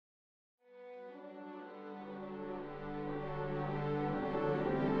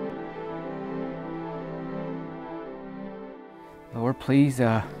Lord, please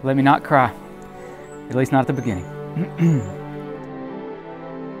let me not cry, at least not at the beginning.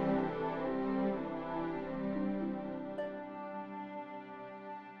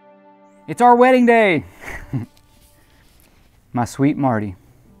 It's our wedding day. My sweet Marty,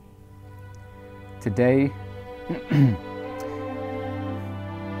 today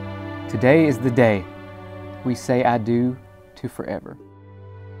is the day we say I do to forever.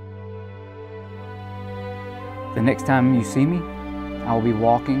 The next time you see me, I will be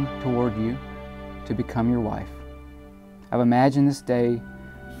walking toward you to become your wife. I've imagined this day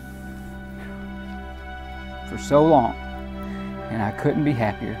for so long, and I couldn't be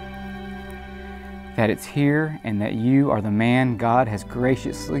happier that it's here and that you are the man God has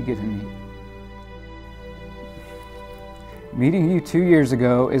graciously given me. Meeting you 2 years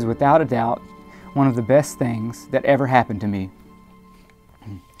ago is without a doubt one of the best things that ever happened to me.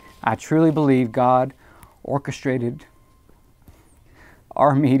 I truly believe God orchestrated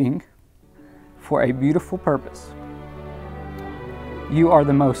our meeting for a beautiful purpose. You are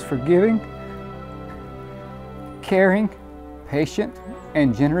the most forgiving, caring, patient,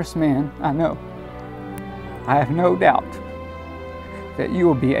 and generous man I know. I have no doubt that you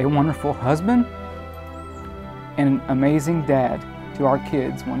will be a wonderful husband and an amazing dad to our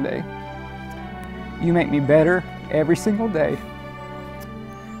kids one day. You make me better every single day,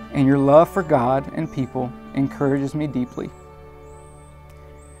 and your love for God and people encourages me deeply.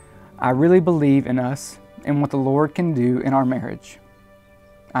 I really believe in us and what the Lord can do in our marriage.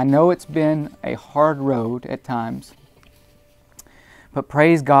 I know it's been a hard road at times, but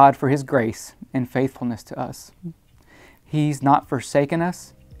praise God for His grace and faithfulness to us. He's not forsaken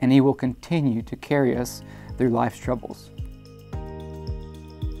us, and He will continue to carry us through life's troubles.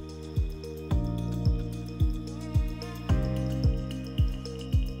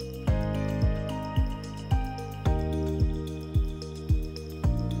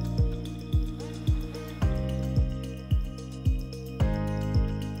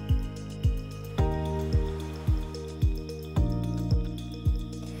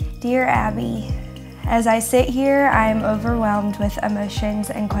 Dear Abby, as I sit here, I am overwhelmed with emotions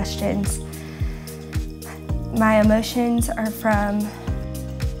and questions. My emotions are from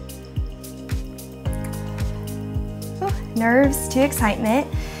nerves to excitement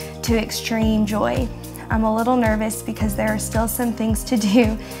to extreme joy. I'm a little nervous because there are still some things to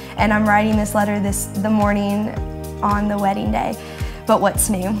do, and I'm writing this letter the morning on the wedding day. But what's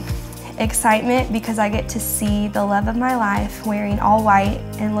new? Excitement because I get to see the love of my life wearing all white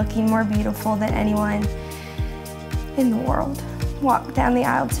and looking more beautiful than anyone in the world walk down the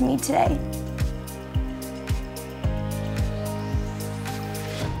aisle to me today.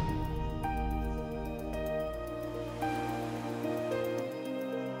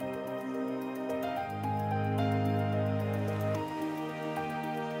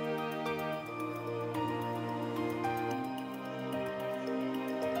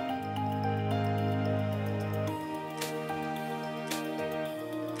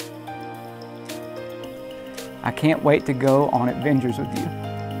 I can't wait to go on adventures with you,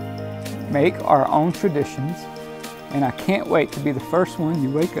 make our own traditions, and I can't wait to be the first one you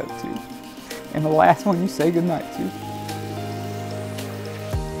wake up to and the last one you say goodnight to.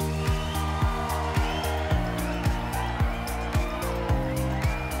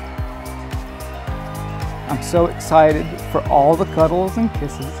 I'm so excited for all the cuddles and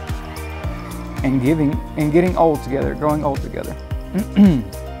kisses and getting old together, growing old together.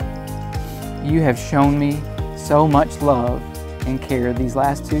 You have shown me so much love and care these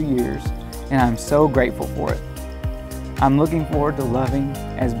last 2 years, and I'm so grateful for it. I'm looking forward to loving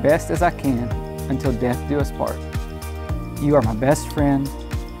as best as I can until death do us part. You are my best friend,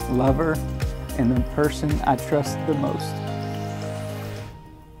 lover, and the person I trust the most.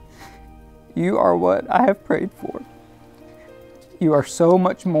 You are what I have prayed for. You are so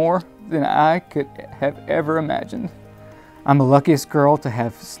much more than I could have ever imagined. I'm the luckiest girl to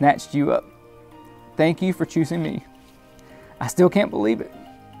have snatched you up. Thank you for choosing me. I still can't believe it.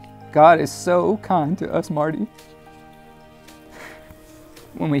 God is so kind to us, Marty.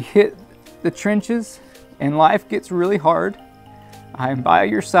 When we hit the trenches and life gets really hard, I am by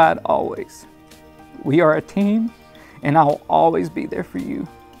your side always. We are a team, and I will always be there for you,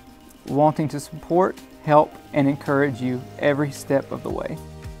 wanting to support, help, and encourage you every step of the way.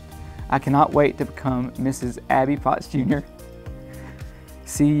 I cannot wait to become Mrs. Abby Potts Jr.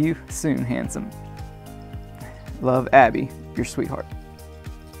 See you soon, handsome. Love, Abby, your sweetheart.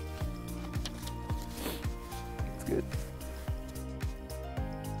 It's good.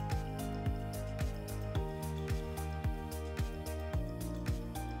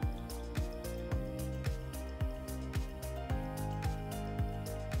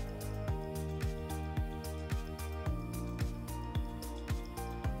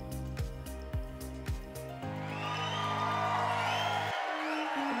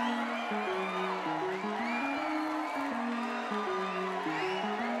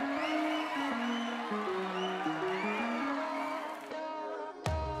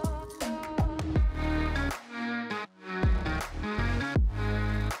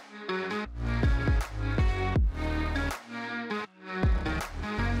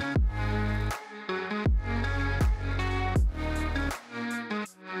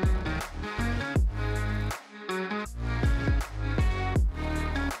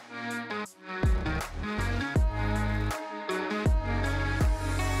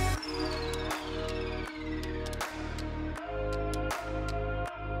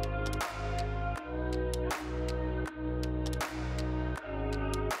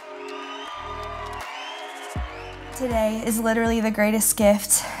 Today is literally the greatest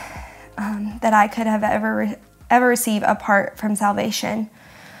gift that I could have ever received apart from salvation.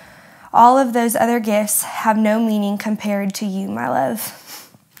 All of those other gifts have no meaning compared to you, my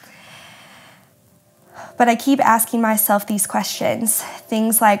love. But I keep asking myself these questions.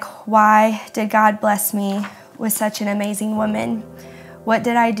 Things like, why did God bless me with such an amazing woman? What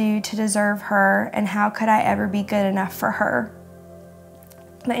did I do to deserve her, and how could I ever be good enough for her?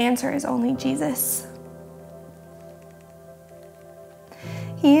 The answer is only Jesus.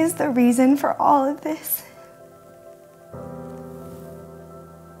 He is the reason for all of this.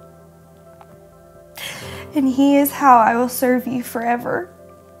 And He is how I will serve you forever.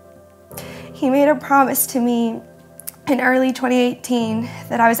 He made a promise to me in early 2018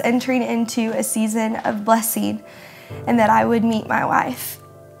 that I was entering into a season of blessing and that I would meet my wife.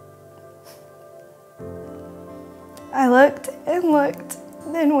 I looked and looked,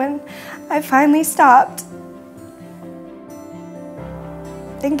 then when I finally stopped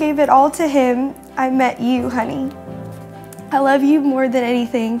and gave it all to Him, I met you, honey. I love you more than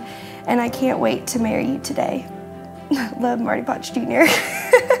anything, and I can't wait to marry you today. Love, Marty Potts Jr.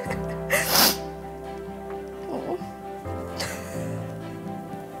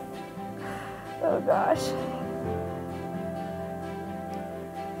 Oh gosh.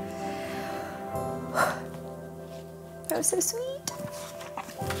 That was so sweet.